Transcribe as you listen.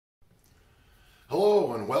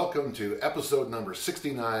Hello and welcome to episode number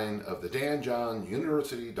 69 of the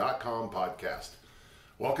DanJohnUniversity.com podcast.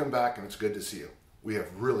 Welcome back, and it's good to see you. We have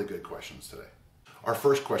really good questions today. Our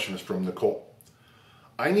first question is from Nicole.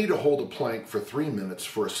 I need to hold a plank for 3 minutes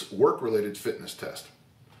for a work-related fitness test.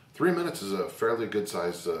 3 minutes is a fairly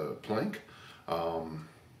good-sized plank. I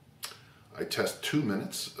test 2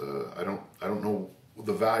 minutes. I don't know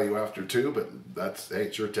the value after 2, but hey,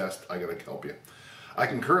 it's your test. I gotta help you. I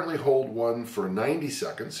can currently hold one for 90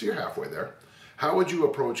 seconds, so you're halfway there. How would you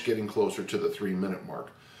approach getting closer to the 3 minute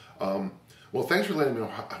mark? Well, thanks for letting me know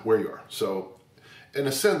where you are. So, in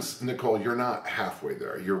a sense, Nicole, you're not halfway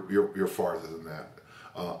there. You're farther than that.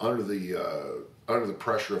 Under the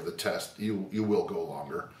pressure of the test, you will go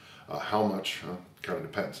longer. How much? Kind of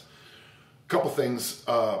depends. A couple things.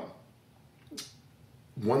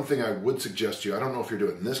 One thing I would suggest to you, I don't know if you're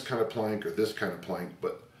doing this kind of plank or this kind of plank,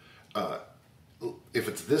 but if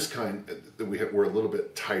it's this kind, we're a little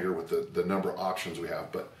bit tighter with the number of options we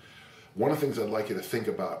have. But one of the things I'd like you to think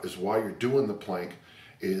about is while you're doing the plank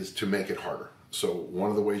is to make it harder. So one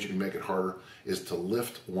of the ways you can make it harder is to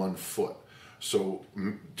lift one foot. So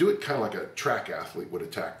do it kind of like a track athlete would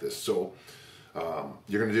attack this. So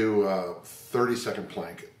you're going to do a 30-second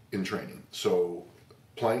plank in training. So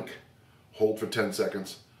plank, hold for 10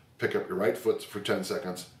 seconds, pick up your right foot for 10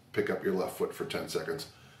 seconds, pick up your left foot for 10 seconds,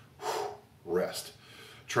 rest.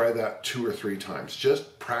 Try that 2 or 3 times,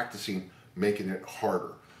 just practicing making it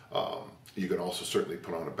harder. You can also certainly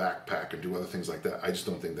put on a backpack and do other things like that. I just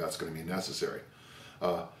don't think that's going to be necessary.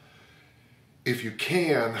 If you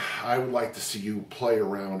can, I would like to see you play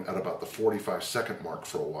around at about the 45-second mark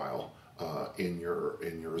for a while in your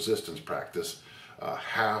resistance practice,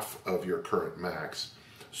 half of your current max.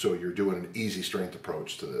 So you're doing an easy strength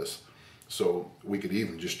approach to this. So we could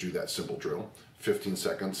even just do that simple drill. 15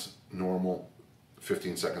 seconds normal,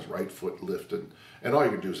 15 seconds right foot lifted. And all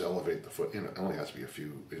you can do is elevate the foot. It only has to be a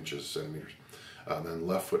few inches, centimeters. Then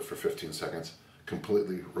left foot for 15 seconds,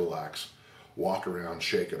 completely relax. Walk around,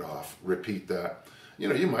 shake it off, repeat that.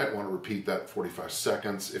 You might want to repeat that 45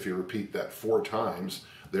 seconds. If you repeat that 4 times,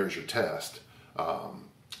 there's your test.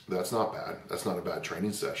 That's not bad. That's not a bad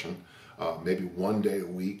training session. Maybe 1 day a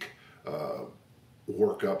week,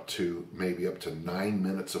 work up to 9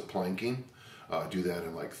 minutes of planking. Do that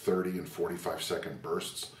in like 30 and 45-second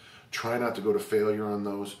bursts. Try not to go to failure on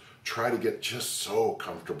those. Try to get just so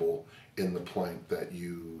comfortable in the plank that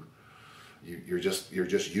you're just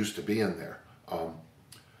used to being there.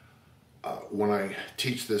 When I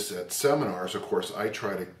teach this at seminars, of course, I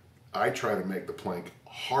try to make the plank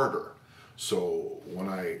harder. So when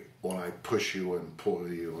I push you and pull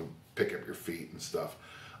you and pick up your feet and stuff,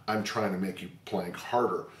 I'm trying to make you plank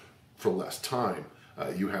harder for less time.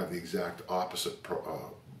 You have the exact opposite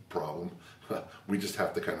problem. We just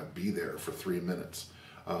have to kind of be there for 3 minutes.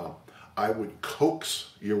 I would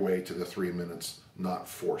coax your way to the 3 minutes, not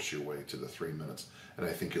force your way to the 3 minutes. And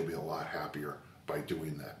I think you'll be a lot happier by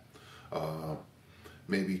doing that.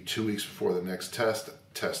 Maybe 2 weeks before the next test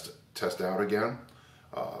out again.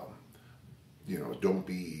 Don't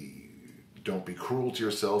be cruel to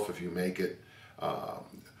yourself if you make it.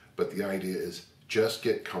 But the idea is just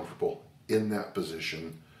get comfortable in that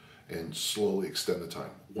position and slowly extend the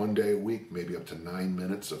time. 1 day a week, maybe up to 9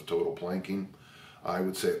 minutes of total planking. I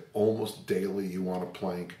would say almost daily you want to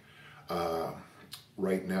plank.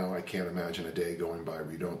 Right now, I can't imagine a day going by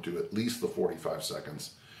where you don't do at least the 45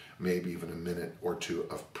 seconds, maybe even a minute or 2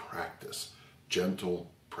 of practice. Gentle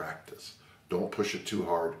practice. Don't push it too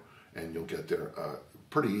hard and you'll get there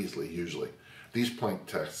pretty easily usually. These plank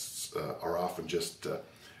tests are often just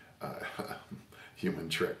human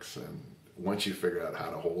tricks, and once you figure out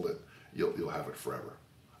how to hold it, you'll have it forever.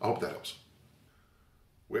 I hope that helps.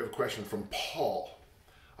 We have a question from Paul.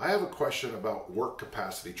 I have a question about work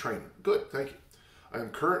capacity training. Good, thank you. I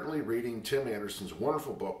am currently reading Tim Anderson's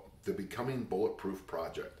wonderful book, The Becoming Bulletproof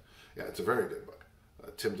Project. Yeah, it's a very good book.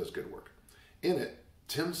 Tim does good work. In it,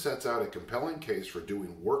 Tim sets out a compelling case for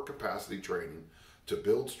doing work capacity training to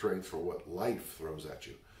build strength for what life throws at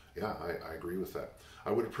you. Yeah, I agree with that.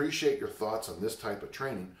 I would appreciate your thoughts on this type of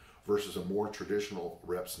training versus a more traditional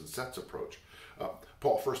reps and sets approach.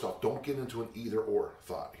 Paul, first off, don't get into an either-or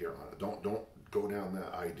thought here on it. Don't go down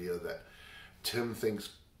that idea that Tim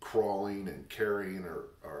thinks crawling and carrying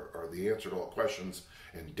are the answer to all questions,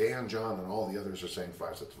 and Dan, John, and all the others are saying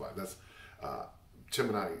 5 sets of 5. That's Tim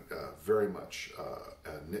and I very much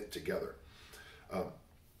knit together.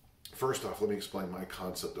 First off, let me explain my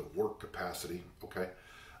concept of work capacity. Okay,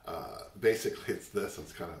 basically it's this.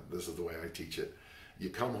 This is the way I teach it. You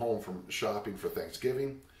come home from shopping for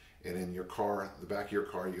Thanksgiving, and in your car, the back of your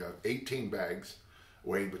car, you have 18 bags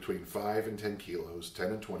weighing between 5 and 10 kilos, 10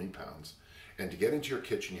 and 20 pounds. And to get into your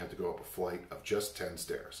kitchen, you have to go up a flight of just 10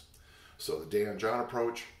 stairs. So the Dan John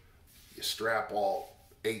approach, you strap all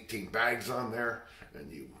 18 bags on there,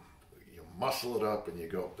 and you muscle it up, and you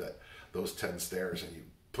go up those 10 stairs, and you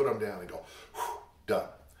put them down and go, whew, done.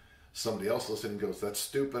 Somebody else listening goes, that's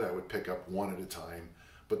stupid. I would pick up one at a time,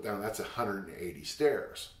 but now that's 180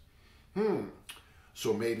 stairs.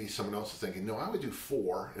 So maybe someone else is thinking, no, I would do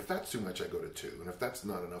 4. If that's too much, I go to 2. And if that's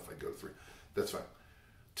not enough, I go to 3. That's fine.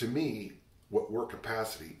 To me, what work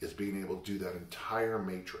capacity is being able to do that entire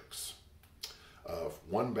matrix of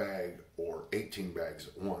 1 bag or 18 bags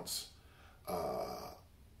at once,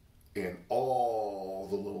 and all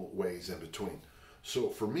the little ways in between. So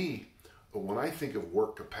for me, when I think of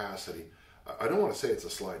work capacity, I don't want to say it's a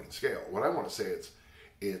sliding scale. What I want to say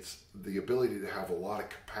it's the ability to have a lot of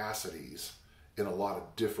capacities in a lot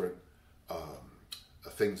of different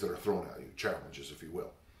things that are thrown at you, challenges, if you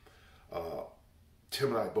will.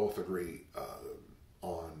 Tim and I both agree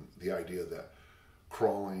on the idea that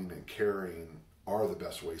crawling and carrying are the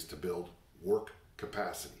best ways to build work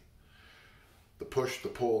capacity. The push, the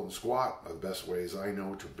pull, and squat are the best ways I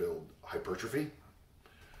know to build hypertrophy.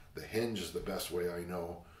 The hinge is the best way I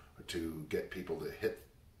know to get people to hit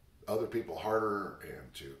other people harder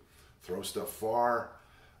and to throw stuff far.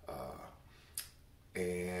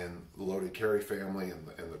 And the loaded carry family and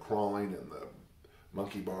the crawling and the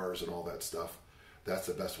monkey bars and all that stuff, that's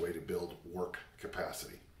the best way to build work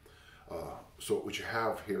capacity. So what you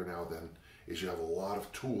have here now then is you have a lot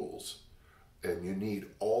of tools, and you need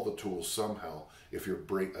all the tools somehow if you're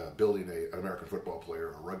building an American football player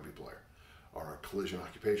or a rugby player or a collision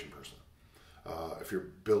occupation person. If you're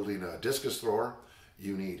building a discus thrower,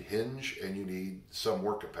 you need hinge and you need some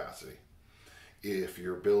work capacity. If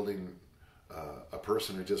you're building a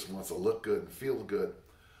person who just wants to look good and feel good,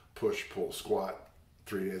 push, pull, squat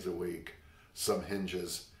 3 days a week, some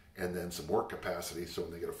hinges, and then some work capacity, so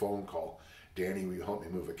when they get a phone call, Danny, will you help me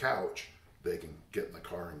move a couch? They can get in the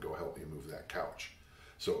car and go help me move that couch.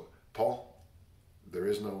 So, Paul, there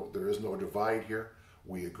is no divide here.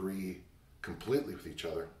 We agree completely with each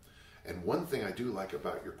other. And one thing I do like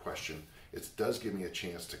about your question, it does give me a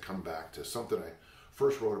chance to come back to something I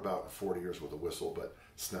first wrote about in 40 Years with a Whistle, but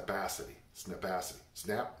snapacity,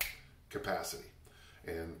 snap capacity.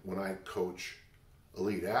 And when I coach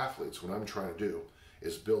elite athletes, what I'm trying to do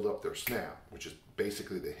is build up their snap, which is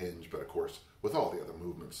basically the hinge, but of course with all the other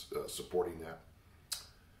movements supporting that.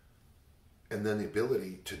 And then the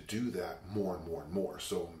ability to do that more and more and more.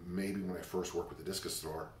 So maybe when I first worked with the discus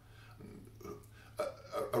thrower,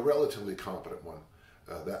 a relatively competent one,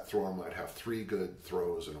 that thrower might have 3 good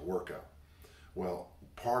throws in a workout. Well,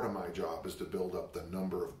 part of my job is to build up the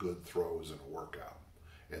number of good throws in a workout.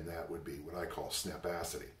 And that would be what I call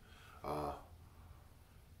snapacity.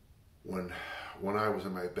 When I was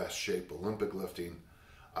in my best shape Olympic lifting,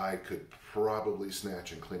 I could probably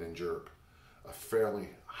snatch and clean and jerk a fairly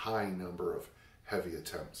high number of heavy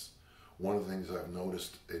attempts. One of the things I've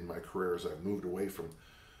noticed in my career as I've moved away from,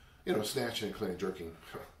 snatching and clean and jerking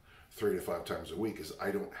 3 to 5 times a week is I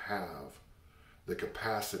don't have the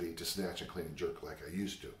capacity to snatch and clean and jerk like I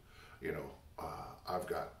used to. I've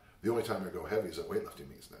got, the only time I go heavy is at weightlifting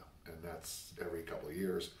meets now, and that's every couple of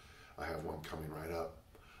years. I have one coming right up.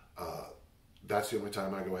 That's the only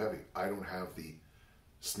time I go heavy. I don't have the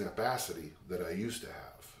snapacity that I used to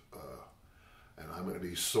have. And I'm going to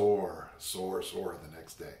be sore the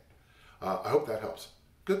next day. I hope that helps.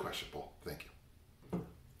 Good question, Paul. Thank you.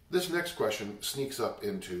 This next question sneaks up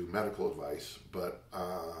into medical advice, but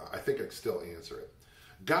I think I can still answer it.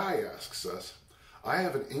 Guy asks us, I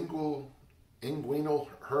have an inguinal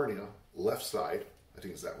hernia, left side, I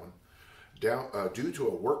think it's that one, due to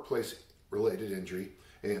a workplace-related injury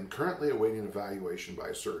and currently awaiting evaluation by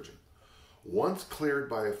a surgeon. Once cleared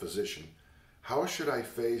by a physician, how should I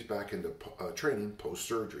phase back into training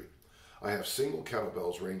post-surgery? I have single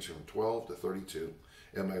kettlebells ranging from 12 to 32,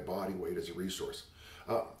 and my body weight is a resource.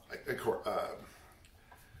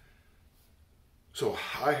 So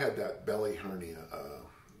I had that belly hernia,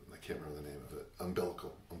 I can't remember the name of it,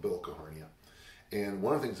 umbilical hernia. And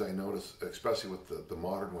one of the things I noticed, especially with the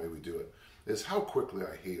modern way we do it, is how quickly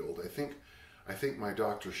I healed. I think my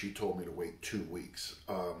doctor, she told me to wait 2 weeks.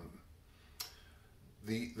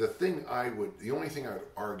 The only thing I would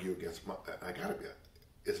argue against, I gotta be,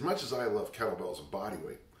 as much as I love kettlebells and body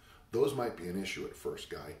weight, those might be an issue at first,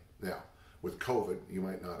 Guy. Now, with COVID, you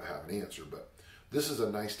might not have an answer, but this is a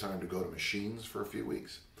nice time to go to machines for a few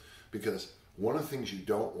weeks, because one of the things you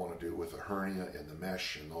don't want to do with a hernia and the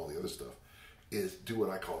mesh and all the other stuff is do what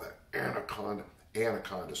I call that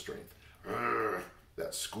anaconda strength,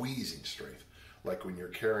 that squeezing strength. like when you're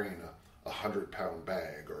carrying a 100-pound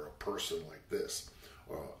bag or a person like this,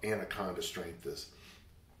 or anaconda strength is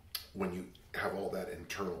when you have all that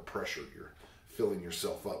internal pressure, you're filling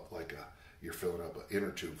yourself up like you're filling up an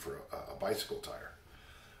inner tube for a bicycle tire.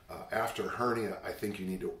 After hernia, I think you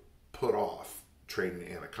need to put off training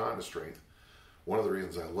anaconda strength. One of the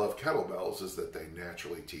reasons I love kettlebells is that they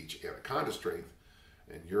naturally teach anaconda strength.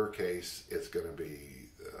 In your case, it's going to be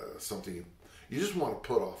something you just want to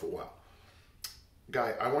put off a while.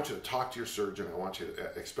 Guy, I want you to talk to your surgeon. I want you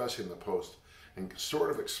to, especially in the post, and sort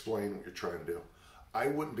of explain what you're trying to do. I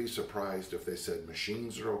wouldn't be surprised if they said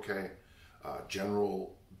machines are okay,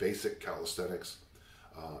 general basic calisthenics,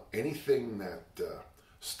 anything that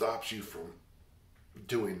stops you from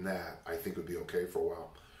doing that, I think would be okay for a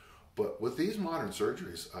while. But with these modern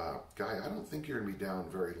surgeries, Guy, I don't think you're going to be down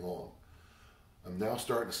very long. I'm now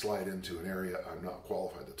starting to slide into an area I'm not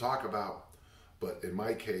qualified to talk about, but in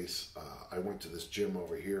my case, I went to this gym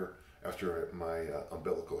over here after my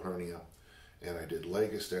umbilical hernia, and I did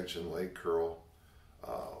leg extension, leg curl,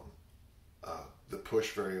 the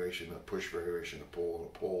push variation, a push variation, a pull, and a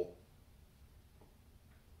pull.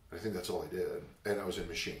 I think that's all I did, and I was in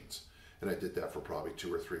machines. And I did that for probably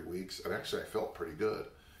 2 or 3 weeks, and actually I felt pretty good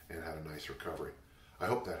and had a nice recovery. I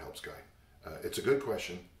hope that helps, Guy. It's a good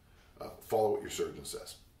question. Follow what your surgeon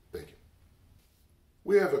says. Thank you.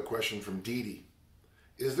 We have a question from Dee Dee.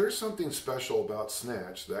 Is there something special about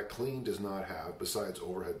Snatch that clean does not have besides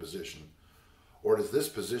overhead position? Or is this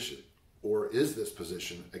position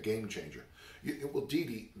a game changer? Well,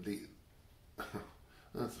 Dee Dee,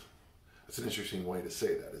 that's an interesting way to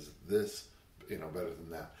say that. Is this, better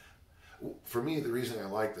than that? For me, the reason I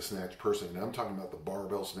like the Snatch personally, and I'm talking about the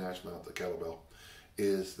barbell Snatch, not the kettlebell,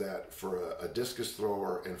 is that for a discus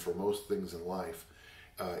thrower and for most things in life,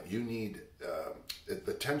 you need,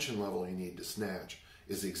 the tension level you need to snatch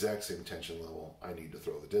is the exact same tension level I need to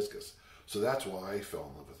throw the discus. So that's why I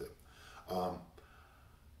fell in love with it.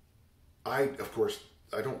 Of course,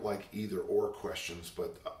 I don't like either or questions,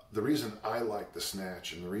 but the reason I like the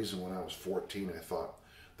Snatch, and the reason when I was 14 I thought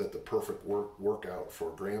that the perfect workout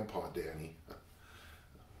for Grandpa Danny, I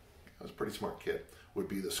was a pretty smart kid, would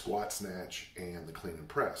be the squat snatch and the clean and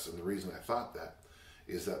press. And the reason I thought that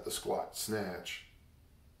is that the squat snatch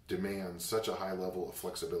demands such a high level of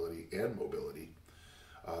flexibility and mobility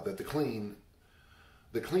that the clean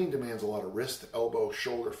demands a lot of wrist, elbow,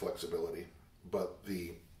 shoulder flexibility, but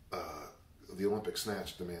the Olympic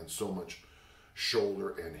snatch demands so much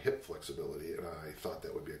shoulder and hip flexibility, and I thought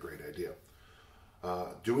that would be a great idea.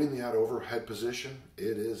 Doing that overhead position,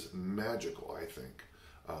 it is magical, I think.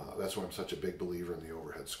 That's why I'm such a big believer in the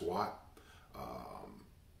overhead squat.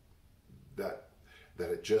 That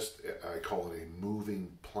it just, I call it a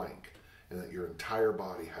moving plank, and that your entire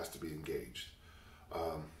body has to be engaged.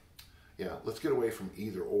 Let's get away from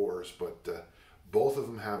either ors, but both of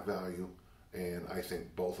them have value, and I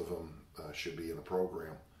think both of them should be in a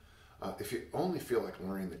program. If you only feel like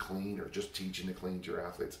learning the clean or just teaching the clean to your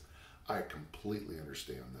athletes, I completely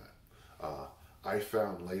understand that. I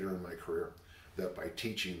found later in my career that by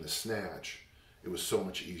teaching the snatch, it was so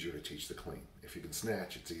much easier to teach the clean. If you can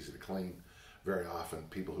snatch, it's easy to clean. Very often,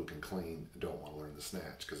 people who can clean don't want to learn the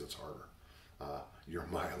snatch because it's harder. Your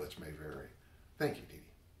mileage may vary. Thank you, Dee Dee.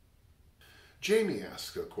 Jamie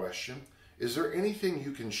asks a question. Is there anything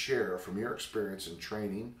you can share from your experience in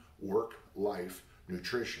training, work, life,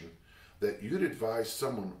 nutrition that you'd advise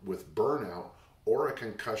someone with burnout or a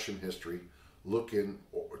concussion history look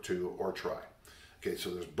into or try? Okay,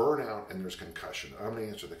 so there's burnout and there's concussion. I'm going to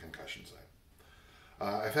answer the concussion side.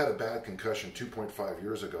 I've had a bad concussion 2.5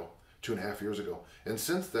 years ago, 2.5 years ago, and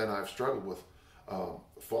since then I've struggled with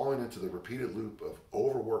falling into the repeated loop of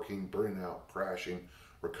overworking, burning out, crashing,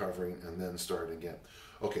 recovering, and then starting again.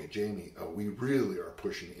 Okay, Jamie, we really are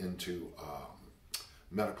pushing into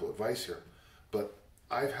medical advice here, but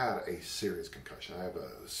I've had a serious concussion. I have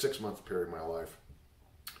a 6-month period in my life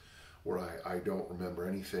where I don't remember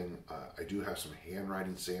anything. I do have some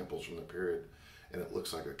handwriting samples from the period, and it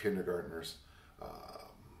looks like a kindergartner's.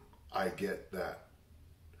 I get that.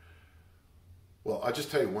 Well, I'll just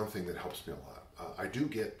tell you one thing that helps me a lot. I do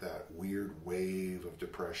get that weird wave of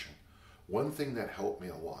depression. One thing that helped me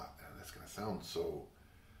a lot, and that's going to sound so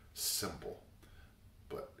simple,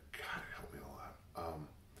 but God, it helped me a lot.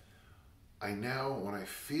 I now, when I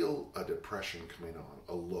feel a depression coming on,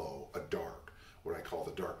 a low, a dark, what I call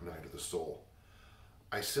the dark night of the soul,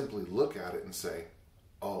 I simply look at it and say,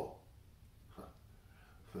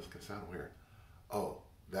 this can sound weird.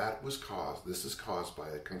 This is caused by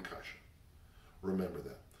a concussion. Remember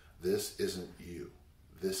that. This isn't you.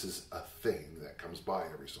 This is a thing that comes by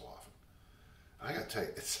every so often. I gotta tell you,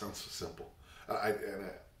 it sounds so simple. But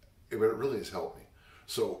it really has helped me.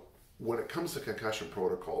 So when it comes to concussion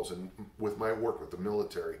protocols, and with my work with the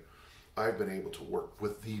military, I've been able to work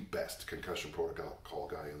with the best concussion protocol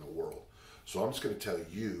guy in the world. So I'm just going to tell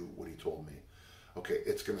you what he told me. Okay,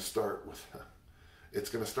 it's going to start with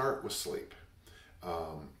sleep.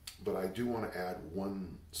 But I do want to add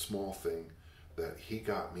one small thing that he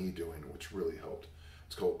got me doing, which really helped.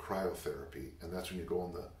 It's called cryotherapy, and that's when you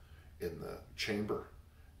go in the chamber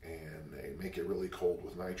and they make it really cold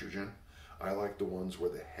with nitrogen. I like the ones where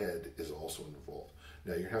the head is also involved.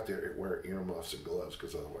 Now you have to wear earmuffs and gloves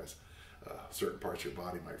because otherwise certain parts of your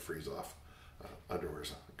body might freeze off. Underwear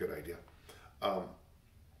is a good idea.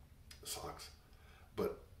 Socks.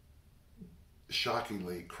 But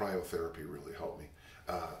shockingly, cryotherapy really helped me.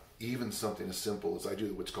 Even something as simple as I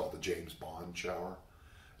do what's called the James Bond shower,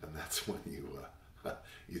 and that's when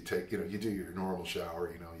you take, you do your normal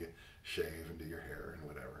shower, you shave and do your hair and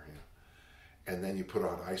whatever, and then you put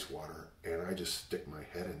on ice water, and I just stick my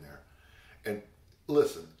head in there. And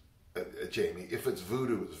listen, Jamie, if it's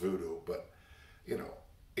voodoo, it's voodoo, but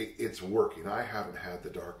it's working. I haven't had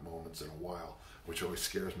the dark moments in a while, which always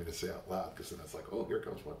scares me to say out loud, because then it's like, oh, here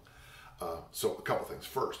comes one. So a couple things.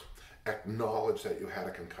 First, acknowledge that you had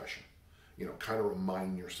a concussion. Kind of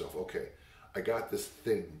remind yourself, okay, I got this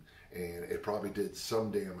thing, and it probably did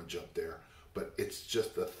some damage up there, but it's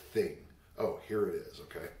just a thing. Oh, here it is,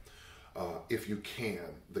 okay? If you can,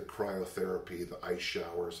 the cryotherapy, the ice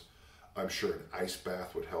showers, I'm sure an ice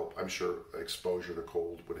bath would help. I'm sure exposure to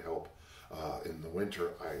cold would help. In the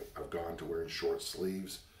winter, I've gone to wearing short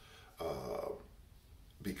sleeves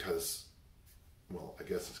because, well, I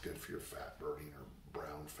guess it's good for your fat burning or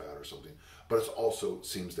brown fat or something, but it also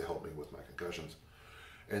seems to help me with my concussions.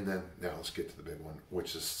 And then now let's get to the big one,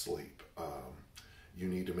 which is sleep. You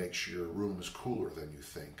need to make sure your room is cooler than you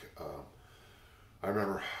think. I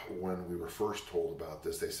remember when we were first told about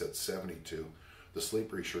this, they said 72. The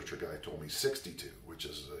sleep researcher guy told me 62, which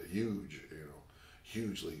is a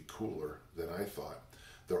hugely cooler than I thought.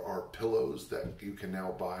 There are pillows that you can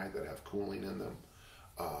now buy that have cooling in them.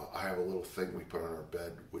 I have a little thing we put on our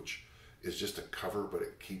bed, which is just a cover, but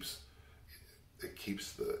it keeps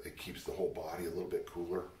the whole body a little bit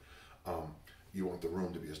cooler. You want the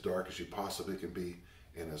room to be as dark as you possibly can be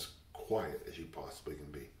and as quiet as you possibly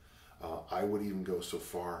can be. I would even go so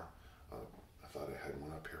far. I thought I had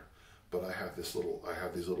one up here, but I have these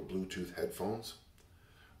little Bluetooth headphones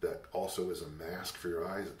that also is a mask for your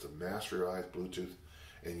eyes. It's a mask for your eyes, Bluetooth,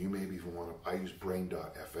 and you maybe even want to. I use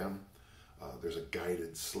Brain.fm. There's a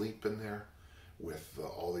guided sleep in there with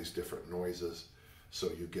all these different noises, so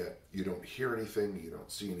you don't hear anything, you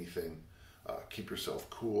don't see anything. Keep yourself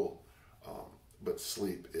cool, but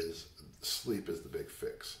sleep is the big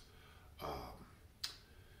fix.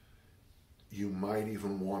 You might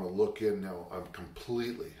even want to look in now. I'm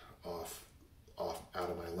completely off out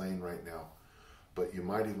of my lane right now, but you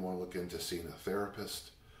might even want to look into seeing a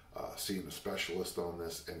therapist, seeing a specialist on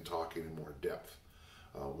this, and talking in more depth.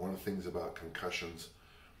 One of the things about concussions,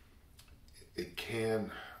 it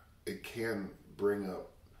can bring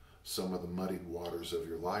up some of the muddied waters of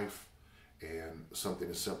your life, and something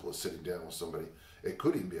as simple as sitting down with somebody, it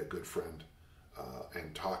could even be a good friend,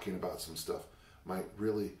 and talking about some stuff might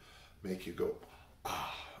really make you go,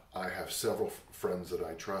 I have several friends that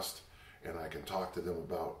I trust, and I can talk to them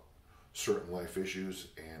about certain life issues,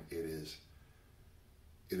 and it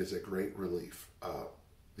is a great relief.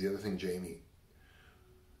 The other thing, Jamie,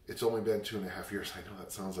 it's only been 2.5 years. I know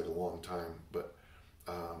that sounds like a long time, but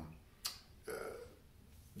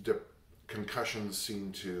concussions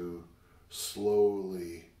seem to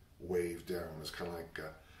slowly wave down. It's kind of like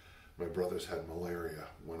my brothers had malaria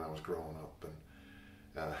when I was growing up,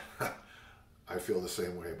 and I feel the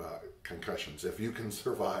same way about concussions. If you can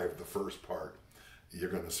survive the first part, you're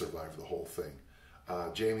going to survive the whole thing.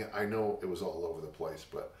 Jamie, I know it was all over the place,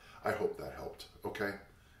 but I hope that helped, okay?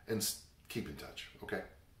 And keep in touch, okay?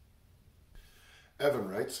 Evan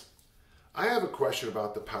writes, I have a question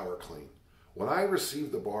about the power clean. When I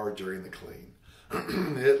receive the bar during the clean,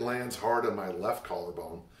 it lands hard on my left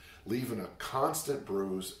collarbone, leaving a constant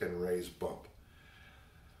bruise and raised bump.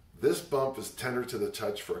 This bump is tender to the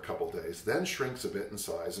touch for a couple days, then shrinks a bit in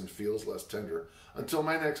size and feels less tender until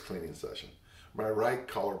my next cleaning session. My right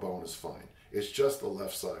collarbone is fine. It's just the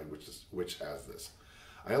left side which has this.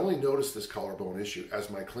 I only notice this collarbone issue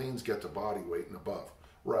as my cleans get to body weight and above.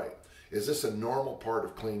 Right. Is this a normal part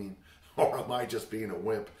of cleaning, or am I just being a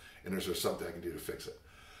wimp, and is there something I can do to fix it?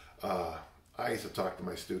 I used to talk to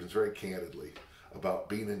my students very candidly about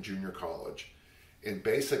being in junior college and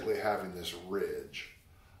basically having this ridge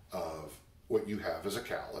of what you have as a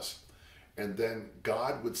callus, and then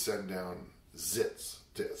God would send down zits.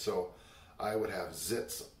 So I would have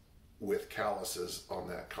zits with calluses on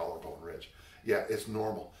that collarbone ridge. Yeah, it's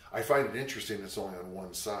normal. I find it interesting it's only on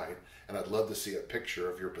one side, and I'd love to see a picture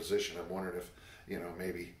of your position. I'm wondering if,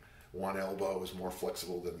 maybe one elbow is more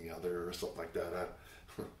flexible than the other or something like that.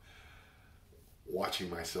 Watching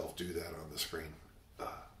myself do that on the screen,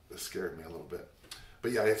 it scared me a little bit.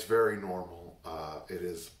 But yeah, it's very normal. It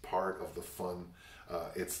is part of the fun.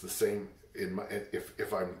 It's the same,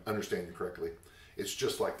 if I'm understanding you correctly, it's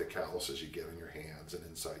just like the calluses you get on your hands and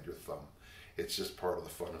inside your thumb. It's just part of the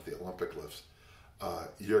fun of the Olympic lifts.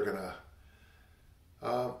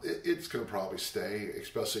 It's gonna probably stay,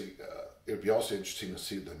 especially, it'd be also interesting to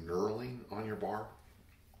see the knurling on your bar.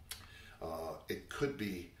 It could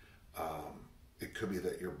be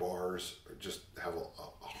that your bars just have a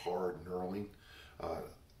hard knurling.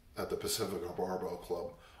 At the Pacifica Barbell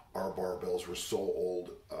Club, our barbells were so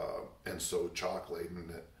old and so chalk-laden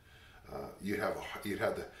that you'd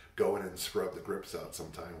have to go in and scrub the grips out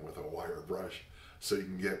sometime with a wire brush, so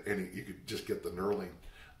you could just get the knurling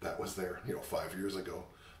that was there, 5 years ago,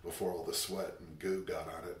 before all the sweat and goo got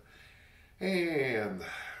on it. And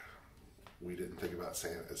we didn't think about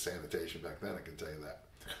sanitation back then, I can tell you that.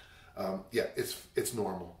 Yeah, it's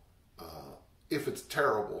normal. If it's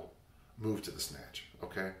terrible, move to the snatch,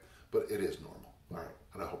 okay? But it is normal. All right,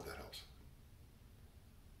 and I hope that helps.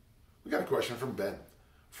 We got a question from Ben.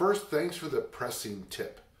 First, thanks for the pressing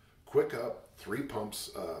tip. Quick up, 3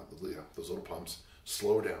 pumps, those little pumps,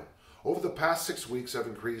 slow down. Over the past 6 weeks, I've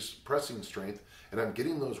increased pressing strength, and I'm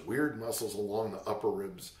getting those weird muscles along the upper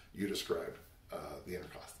ribs you described, the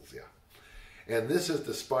intercostals, yeah. And this is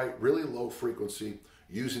despite really low frequency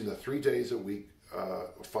using the 3 days a week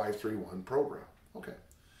 5-3-1 program. Okay.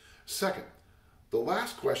 Second, the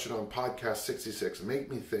last question on podcast 66 made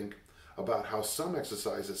me think about how some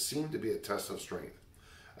exercises seem to be a test of strength,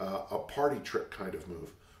 a party trick kind of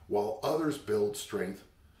move, while others build strength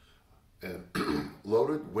and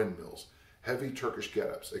loaded windmills, heavy Turkish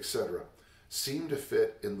get-ups, etc. seem to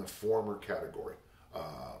fit in the former category,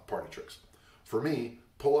 party tricks. For me,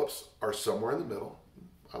 pull-ups are somewhere in the middle.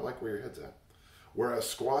 I like where your head's at. Whereas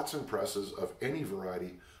squats and presses of any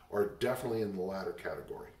variety are definitely in the latter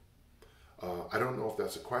category. I don't know if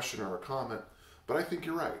that's a question or a comment, but I think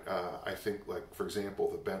you're right. I think, like, for example,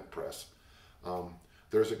 the bent press.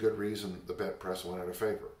 There's a good reason the bent press went out of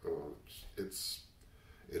favor.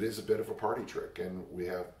 It is a bit of a party trick, and we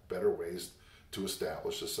have better ways to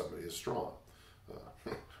establish that somebody is strong.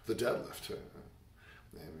 The deadlift.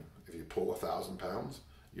 And if you pull 1,000 pounds,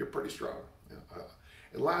 you're pretty strong.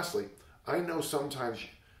 And lastly, I know sometimes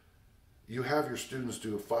you have your students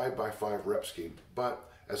do a 5x5 rep scheme, but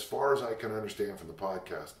as far as I can understand from the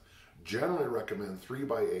podcast, generally recommend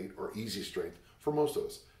 3x8 or easy strength for most of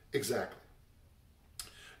us. Exactly.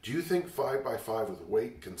 Do you think 5x5 with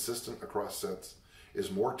weight consistent across sets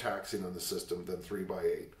is more taxing on the system than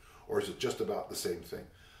 3x8, or is it just about the same thing?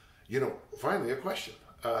 Finally, a question.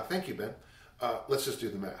 Thank you, Ben. Let's just do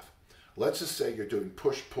the math. Let's just say you're doing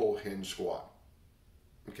push, pull, hinge, squat.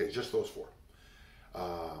 Okay, just those 4.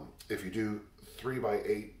 If you do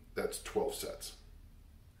 3x8, that's 12 sets.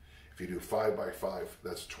 If you do 5x5,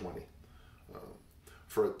 that's 20.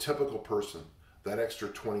 For a typical person, that extra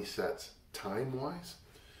 20 sets, time-wise,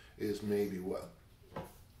 is maybe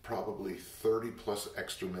probably 30 plus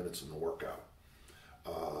extra minutes in the workout.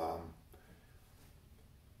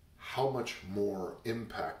 How much more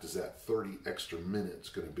impact is that 30 extra minutes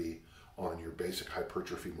going to be on your basic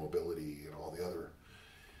hypertrophy, mobility, and all the other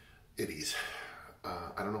itties?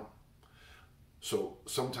 I don't know. So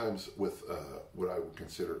sometimes with what I would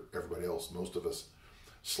consider everybody else, most of us,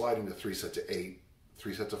 sliding to 3 sets of 8,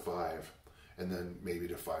 3 sets of 5, and then maybe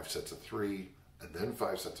to 5 sets of 3, and then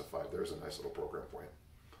 5 sets of 5. There's a nice little program for you.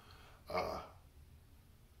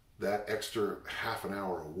 That extra half an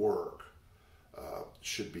hour of work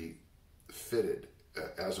should be fitted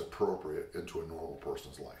as appropriate into a normal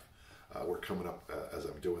person's life. We're coming up, as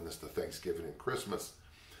I'm doing this, to Thanksgiving and Christmas,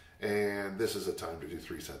 and this is a time to do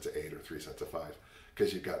 3 sets of 8 or 3 sets of 5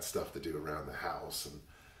 because you've got stuff to do around the house, and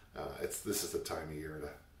this is the time of year to,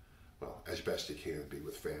 well, as best you can, be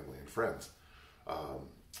with family and friends. I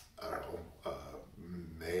don't know,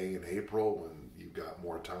 May and April, when you've got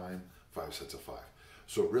more time, 5 sets of 5.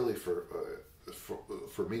 So really, for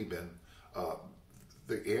me, Ben,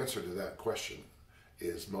 the answer to that question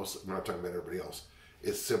is mostly, we're not talking about everybody else,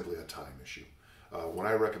 it's simply a time issue. When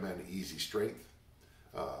I recommend easy strength,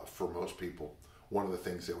 for most people, one of the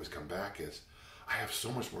things they always come back is, I have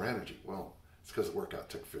so much more energy. Well, it's because the workout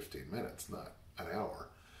took 15 minutes, not an hour.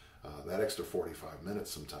 That extra 45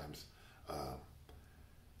 minutes sometimes,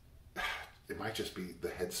 it might just be the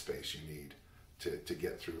headspace you need to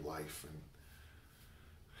get through life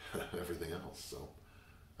and everything else. So,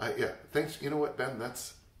 yeah, thanks. You know what, Ben?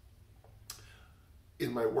 That's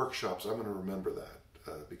in my workshops. I'm going to remember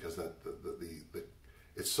that because the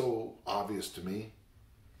it's so obvious to me,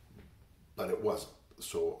 but it wasn't.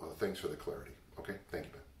 So thanks for the clarity. Okay, thank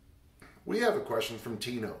you, Ben. We have a question from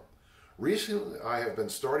Tino. Recently, I have been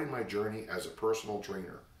starting my journey as a personal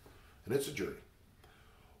trainer, and it's a journey.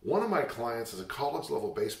 One of my clients is a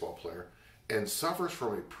college-level baseball player and suffers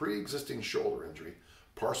from a pre-existing shoulder injury,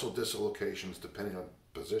 partial dislocations depending on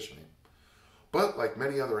positioning. But like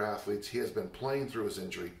many other athletes, he has been playing through his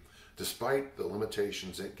injury despite the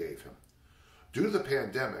limitations it gave him. Due to the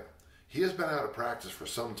pandemic, he has been out of practice for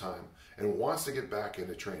some time and wants to get back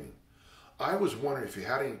into training. I was wondering if you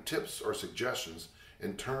had any tips or suggestions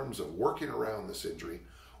in terms of working around this injury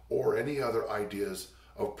or any other ideas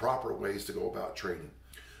of proper ways to go about training.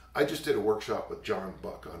 I just did a workshop with John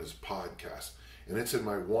Buck on his podcast, and it's in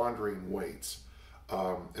my Wandering Weights,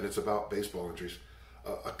 and it's about baseball injuries.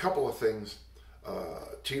 A couple of things.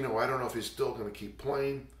 Tino, I don't know if he's still going to keep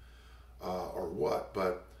playing or what,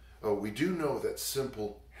 but we do know that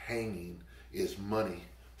simple hanging is money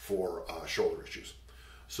for shoulder issues.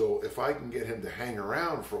 So if I can get him to hang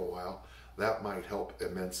around for a while, that might help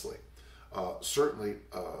immensely. Certainly,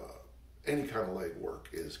 any kind of leg work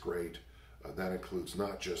is great. That includes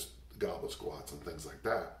not just goblet squats and things like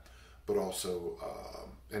that, but also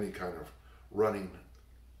any kind of running,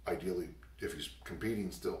 ideally, if he's competing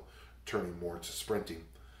still, turning more to sprinting.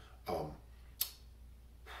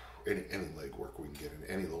 Any leg work we can get in,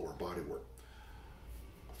 any lower body work.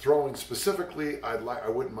 Throwing specifically, I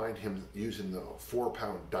wouldn't mind him using the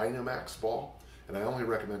 4-pound Dynamax ball, and I only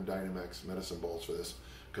recommend Dynamax medicine balls for this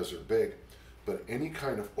because they're big. But any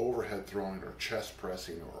kind of overhead throwing or chest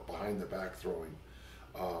pressing or behind the back throwing,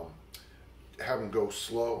 have him go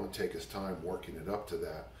slow and take his time working it up to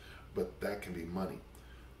that, but that can be money.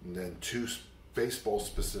 And then 2 baseball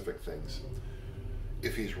specific things.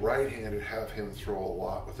 If he's right-handed, have him throw a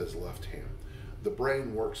lot with his left hand. The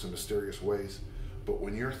brain works in mysterious ways, but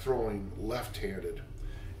when you're throwing left-handed,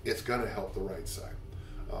 it's going to help the right side.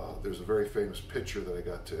 There's a very famous pitcher that I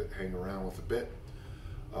got to hang around with a bit,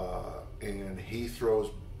 and he throws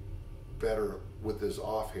better with his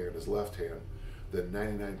offhand, his left hand, than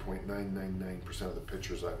 99.999% of the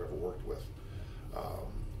pitchers I've ever worked with.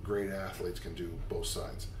 Great athletes can do both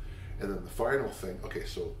sides. And then the final thing, okay,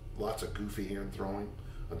 so lots of goofy hand throwing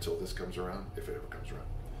until this comes around, if it ever comes around.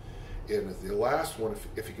 And the last one,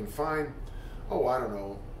 if you can find, I don't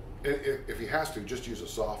know, if he has to, just use a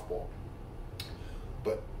softball.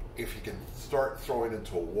 But if you can start throwing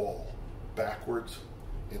into a wall backwards,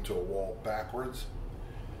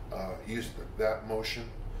 use that motion.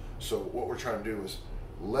 So what we're trying to do is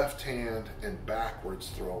left hand and backwards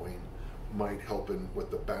throwing might help him with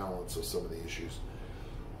the balance of some of the issues,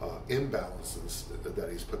 imbalances that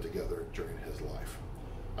he's put together during his life.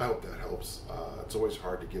 I hope that helps. It's always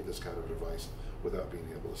hard to give this kind of advice without being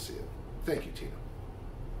able to see it. Thank you, Tina.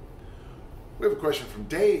 We have a question from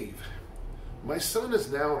Dave. My son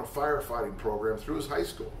is now in a firefighting program through his high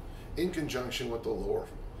school in conjunction with the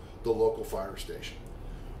local fire station.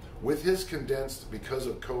 With his condensed, because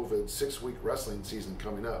of COVID, 6-week wrestling season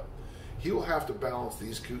coming up, he will have to balance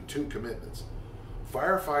these 2 commitments.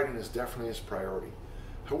 Firefighting is definitely his priority.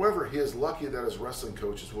 However, he is lucky that his wrestling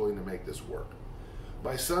coach is willing to make this work.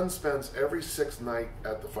 My son spends every 6th night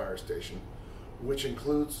at the fire station, which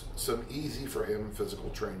includes some easy for him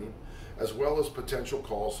physical training, as well as potential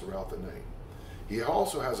calls throughout the night. He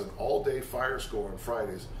also has an all-day fire school on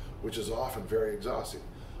Fridays, which is often very exhausting.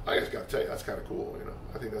 I just got to tell you, that's kind of cool,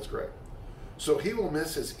 I think that's great. So he will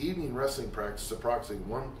miss his evening wrestling practice approximately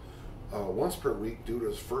once per week due to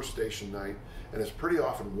his first station night, and is pretty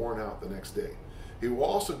often worn out the next day. He will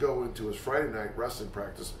also go into his Friday night wrestling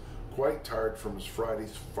practice quite tired from his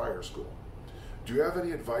Friday's fire school. Do you have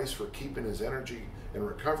any advice for keeping his energy and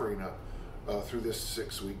recovering up through this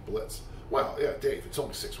 6-week blitz? Well, yeah, Dave, it's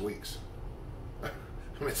only 6 weeks.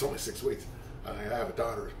 It's only 6 weeks. I have a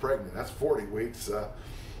daughter who's pregnant. That's 40 weeks. The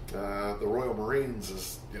Royal Marines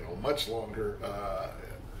is, much longer.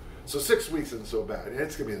 So 6 weeks isn't so bad.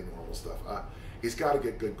 It's going to be the normal stuff. He's got to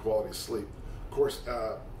get good quality sleep. Of course,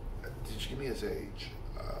 did you give me his age?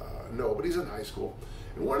 No, but he's in high school.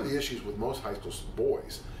 And one of the issues with most high school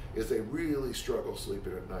boys is they really struggle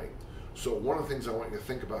sleeping at night. So one of the things I want you to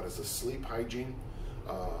think about is the sleep hygiene.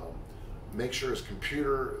 Make sure his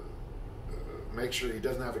computer, make sure he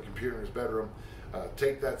doesn't have a computer in his bedroom.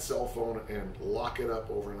 Take that cell phone and lock it up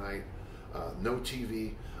overnight. No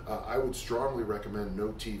TV. I would strongly recommend no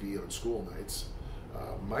TV on school nights.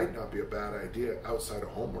 Might not be a bad idea outside of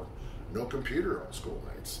homework. No computer on school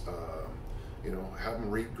nights. Have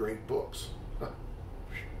them read great books.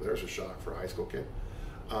 There's a shock for a high school kid.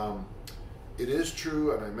 It is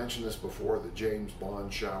true, and I mentioned this before, the James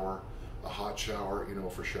Bond shower, a hot shower,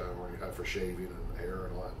 for showering, for shaving and hair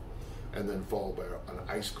and all that, and then followed by an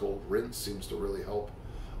ice cold rinse seems to really help.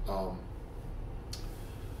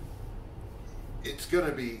 It's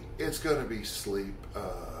gonna be sleep.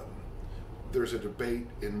 There's a debate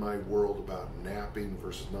in my world about napping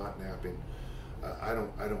versus not napping. I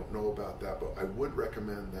don't know about that, but I would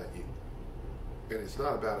recommend that you. And it's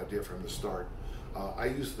not a bad idea from the start. I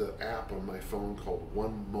use the app on my phone called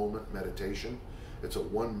 1 Moment Meditation. It's a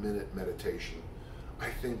 1 minute meditation. I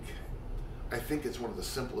think it's one of the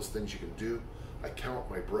simplest things you can do. I count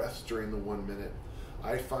my breaths during the 1 minute.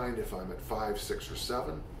 I find if I'm at 5, 6, or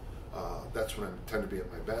 7, that's when I tend to be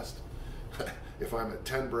at my best. If I'm at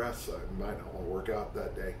 10 breaths, I might not want to work out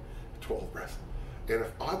that day. 12 breaths. And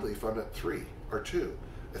if I'm at 3 or 2,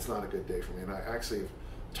 it's not a good day for me. And I actually have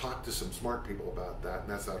talked to some smart people about that, and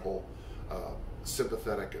that's that whole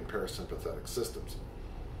sympathetic and parasympathetic systems.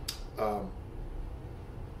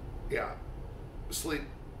 Sleep,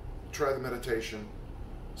 try the meditation,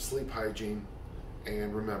 sleep hygiene,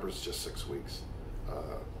 and remember it's just 6 weeks.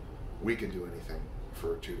 We can do anything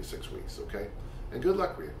for 2 to 6 weeks, okay? And good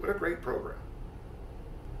luck with you. What a great program.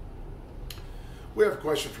 We have a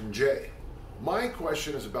question from Jay. My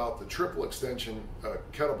question is about the triple extension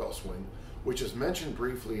kettlebell swing, which is mentioned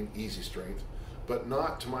briefly in Easy Strength, but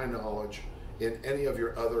not to my knowledge in any of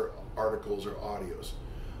your other articles or audios.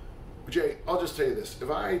 Jay, I'll just tell you this. If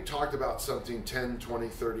I talked about something 10, 20,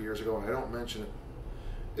 30 years ago and I don't mention it,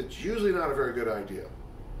 it's usually not a very good idea.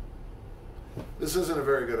 This isn't a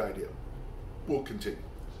very good idea. We'll continue.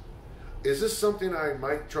 Is this something I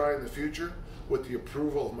might try in the future with the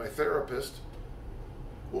approval of my therapist?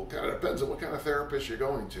 Well, it kind of depends on what kind of therapist you're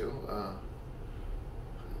going to.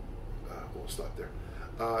 We'll stop there.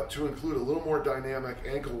 To include a little more dynamic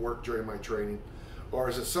ankle work during my training, or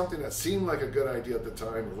is it something that seemed like a good idea at the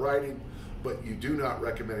time of writing, but you do not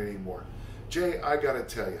recommend anymore? Jay, I got to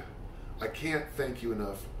tell you, I can't thank you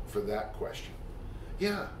enough for that question.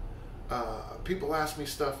 Yeah, people ask me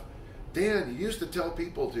stuff. Dan, you used to tell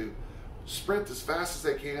people to sprint as fast as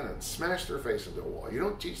they can and smash their face into a wall. You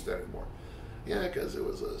don't teach that anymore. Yeah, because it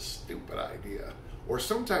was a stupid idea. Or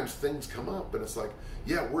sometimes things come up and it's like,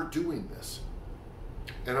 yeah, we're doing this.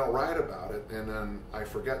 And I'll write about it and then I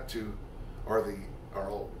forget to, or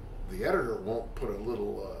the editor won't put a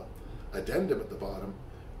little addendum at the bottom.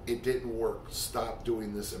 It didn't work. Stop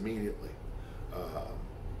doing this immediately.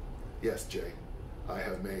 Yes, Jay, I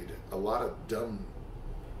have made a lot of dumb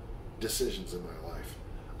decisions in my life.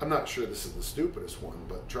 I'm not sure this is the stupidest one,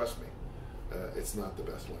 but trust me, it's not the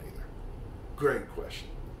best one either. Great question.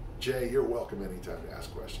 Jay, you're welcome anytime to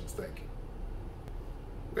ask questions. Thank you.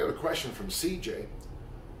 We have a question from CJ.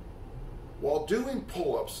 While doing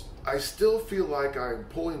pull-ups, I still feel like I'm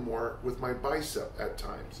pulling more with my bicep at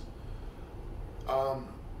times.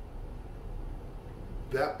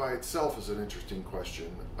 That by itself is an interesting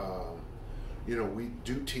question. We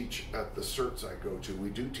do teach at the certs I go to, we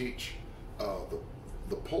do teach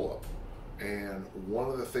the pull-up. And one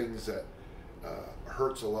of the things that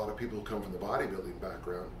hurts a lot of people who come from the bodybuilding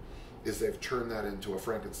background is they've turned that into a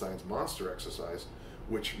Frankenstein's monster exercise,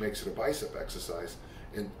 which makes it a bicep exercise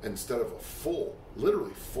instead of a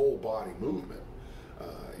literally full body movement.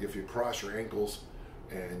 If you cross your ankles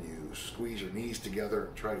and you squeeze your knees together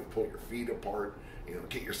and try to pull your feet apart,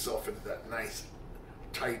 get yourself into that nice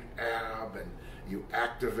tight ab, and you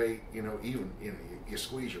activate, you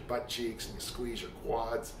squeeze your butt cheeks and you squeeze your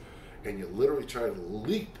quads, and you literally try to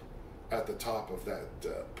leap at the top of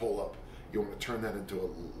that pull-up. You want to turn that into a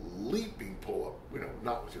leaping pull-up,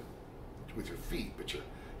 not with your feet, but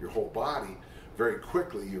your whole body. Very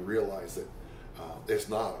quickly, you realize that it's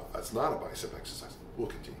not a bicep exercise. We'll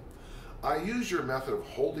continue. I use your method of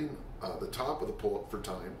holding the top of the pull-up for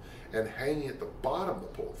time and hanging at the bottom of the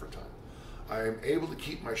pull-up for time. I am able to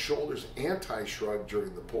keep my shoulders anti-shrug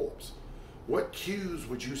during the pull-ups. What cues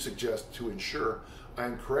would you suggest to ensure I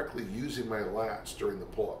am correctly using my lats during the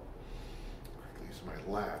pull-up? Correctly using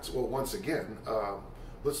my lats. Well, once again,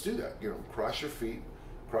 let's do that. Cross your feet,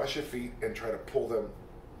 and try to pull them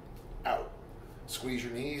out. Squeeze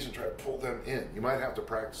your knees and try to pull them in. You might have to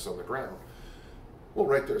practice on the ground. Well,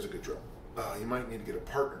 right there's a good drill. You might need to get a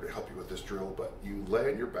partner to help you with this drill, but you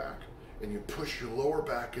lay on your back and you push your lower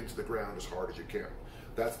back into the ground as hard as you can.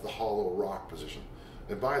 That's the hollow rock position.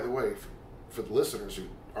 And by the way, for the listeners who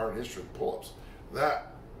aren't interested in pull-ups,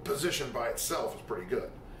 that position by itself is pretty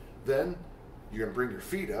good. Then you're going to bring your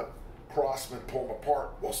feet up, cross them and pull them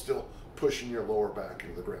apart while still pushing your lower back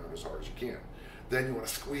into the ground as hard as you can. Then you want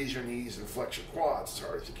to squeeze your knees and flex your quads as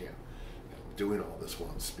hard as you can. I'm doing all this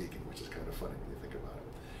while I'm speaking, which is kind of funny when you think about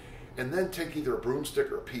it. And then take either a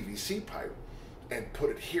broomstick or a PVC pipe and put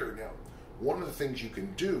it here. Now, one of the things you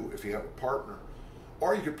can do if you have a partner,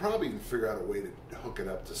 or you could probably even figure out a way to hook it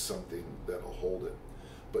up to something that'll hold it.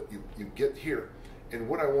 But you get here, and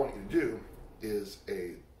what I want you to do is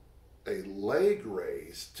a leg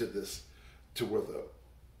raise to where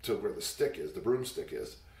the stick is, the broomstick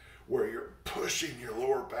is, where you're pushing your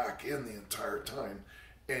lower back in the entire time,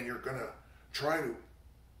 and you're gonna try to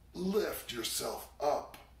lift yourself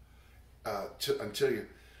up until you.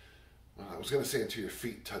 Well, I was gonna say until your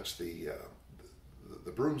feet touch the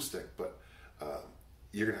broomstick, but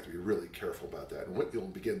you're gonna have to be really careful about that. And what you'll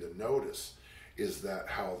begin to notice is that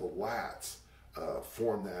how the lats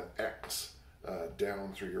form that X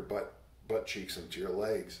down through your butt cheeks into your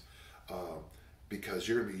legs, because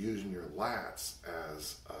you're going to be using your lats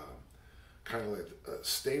as kind of like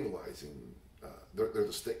stabilizing. They're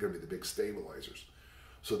going to be the big stabilizers.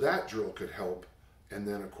 So that drill could help. And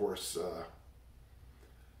then, of course,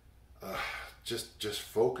 just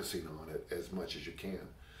focusing on it as much as you can.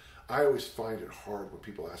 I always find it hard when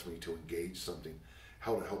people ask me to engage something,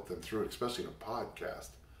 how to help them through it, especially in a podcast,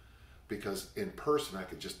 because in person I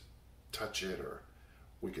could just touch it, or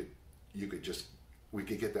we could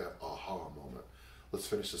get that aha moment. Let's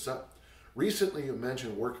finish this up. Recently you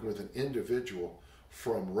mentioned working with an individual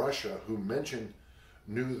from Russia who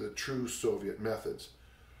knew the true Soviet methods.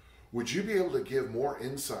 Would you be able to give more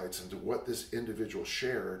insights into what this individual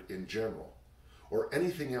shared in general, or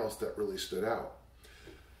anything else that really stood out?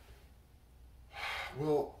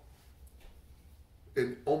 Well,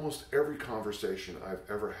 in almost every conversation I've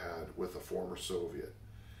ever had with a former Soviet,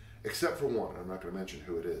 except for one, I'm not going to mention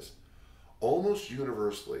who it is, almost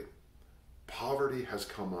universally, poverty has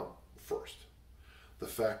come up first. The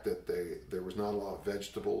fact that there was not a lot of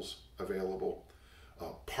vegetables available.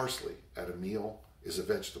 Parsley at a meal is a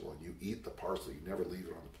vegetable, and you eat the parsley, you never leave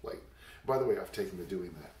it on the plate. By the way, I've taken to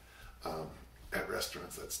doing that at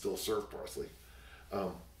restaurants that still serve parsley.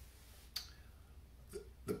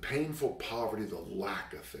 The painful poverty, the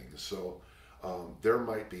lack of things. So there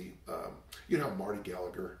might be, you know how Marty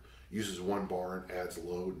Gallagher uses one bar and adds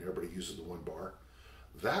load, and everybody uses the one bar?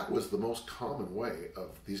 That was the most common way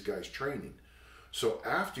of these guys training. So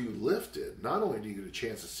after you lifted, not only do you get a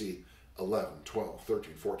chance to see 11, 12,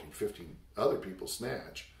 13, 14, 15 other people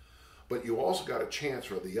snatch, but you also got a chance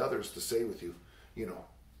for the others to say with you,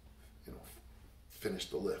 finish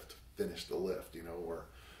the lift, or,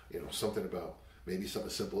 something about maybe something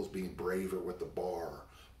as simple as being braver with the bar,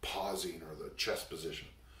 pausing, or the chest position.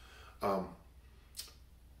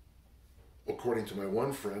 According to my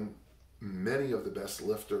one friend, many of the best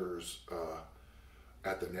lifters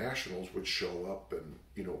at the Nationals would show up and,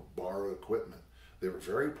 borrow equipment. They were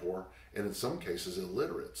very poor, and in some cases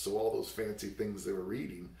illiterate. So all those fancy things they were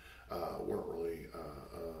reading weren't really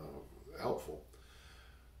helpful.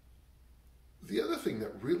 The other thing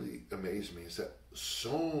that really amazed me is that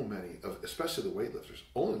so many of, especially the weightlifters,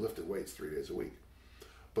 only lifted weights 3 days a week.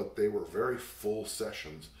 But they were very full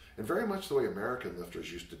sessions, and very much the way American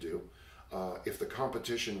lifters used to do. If the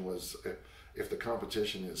competition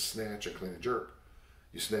is snatch and clean and jerk,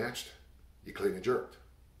 you snatched, you clean and jerked.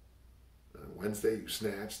 Wednesday you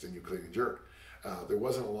snatched and you clean and jerked. There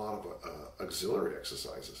wasn't a lot of auxiliary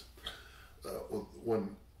exercises.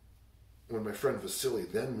 When my friend Vasily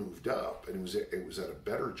then moved up, and it was at a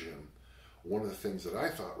better gym, one of the things that I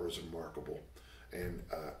thought was remarkable, and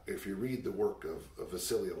if you read the work of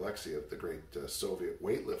Vasily Alexiev, the great Soviet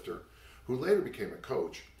weightlifter, who later became a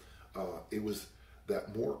coach, it was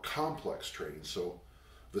that more complex training. So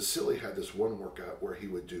Vasily had this one workout where he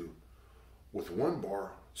would do, with one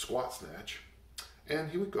bar, squat snatch, and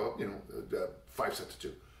he would go up, 5 sets of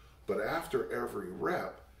 2. But after every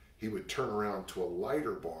rep, he would turn around to a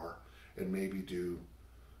lighter bar and maybe do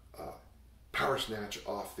power snatch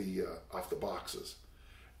off the boxes.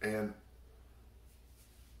 And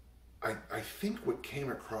I think what came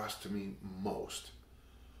across to me most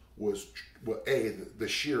was, the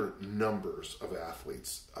sheer numbers of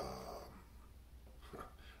athletes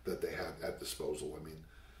that they had at disposal. I mean,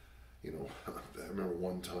 I remember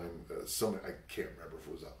one time, I can't remember if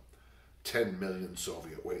it was 10 million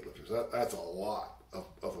Soviet weightlifters. That's a lot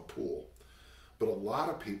of a pool. But a lot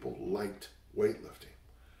of people liked weightlifting.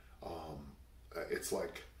 It's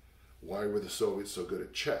like, why were the Soviets so good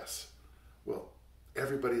at chess? Well,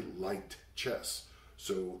 everybody liked chess.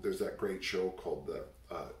 So there's that great show called the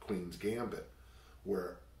Queen's Gambit,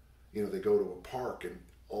 where they go to a park and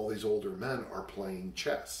all these older men are playing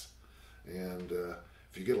chess. And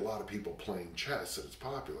If you get a lot of people playing chess and it's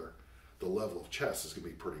popular, the level of chess is going to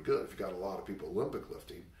be pretty good. If you got a lot of people Olympic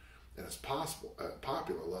lifting and it's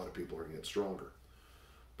popular, a lot of people are going to get stronger.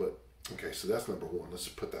 But, okay, so that's number one. Let's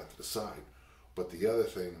just put that to the side. But the other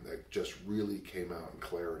thing that just really came out in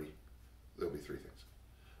clarity, there'll be three things.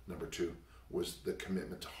 Number two was the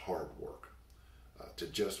commitment to hard work, to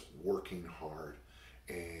just working hard,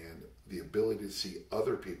 and the ability to see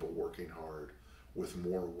other people working hard with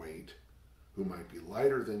more weight who might be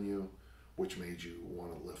lighter than you, which made you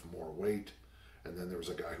want to lift more weight. And then there was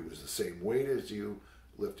a guy who was the same weight as you,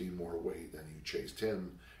 lifting more weight, and you chased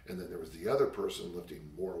him. And then there was the other person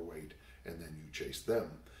lifting more weight, and then you chased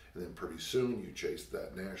them. And then pretty soon you chased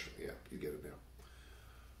that nationally. Yeah, you get it now.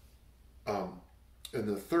 And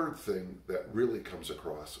the third thing that really comes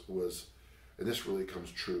across was, and this really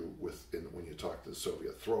comes true when you talk to the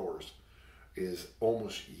Soviet throwers, is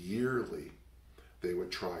almost yearly they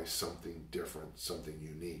would try something different, something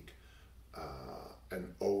unique,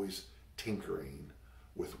 and always tinkering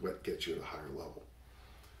with what gets you at a higher level.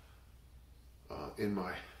 In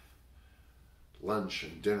my lunch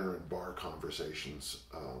and dinner and bar conversations,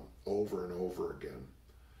 over and over again,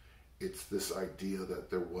 it's this idea that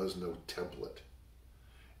there was no template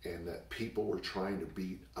and that people were trying to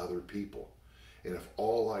beat other people. And if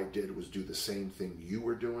all I did was do the same thing you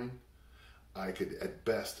were doing, I could, at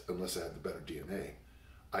best, unless I had the better DNA,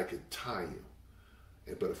 I could tie you.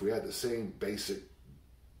 But if we had the same basic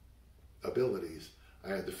abilities, I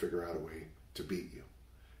had to figure out a way to beat you.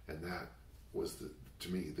 And that was, to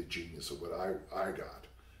me, the genius of what I got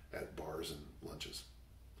at bars and lunches.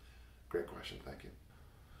 Great question, thank you.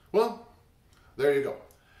 Well, there you go.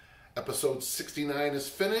 Episode 69 is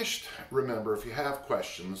finished. Remember, if you have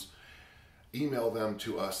questions, email them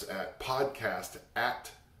to us at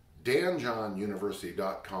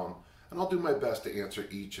podcast@danjohnuniversity.com, and I'll do my best to answer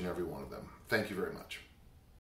each and every one of them. Thank you very much.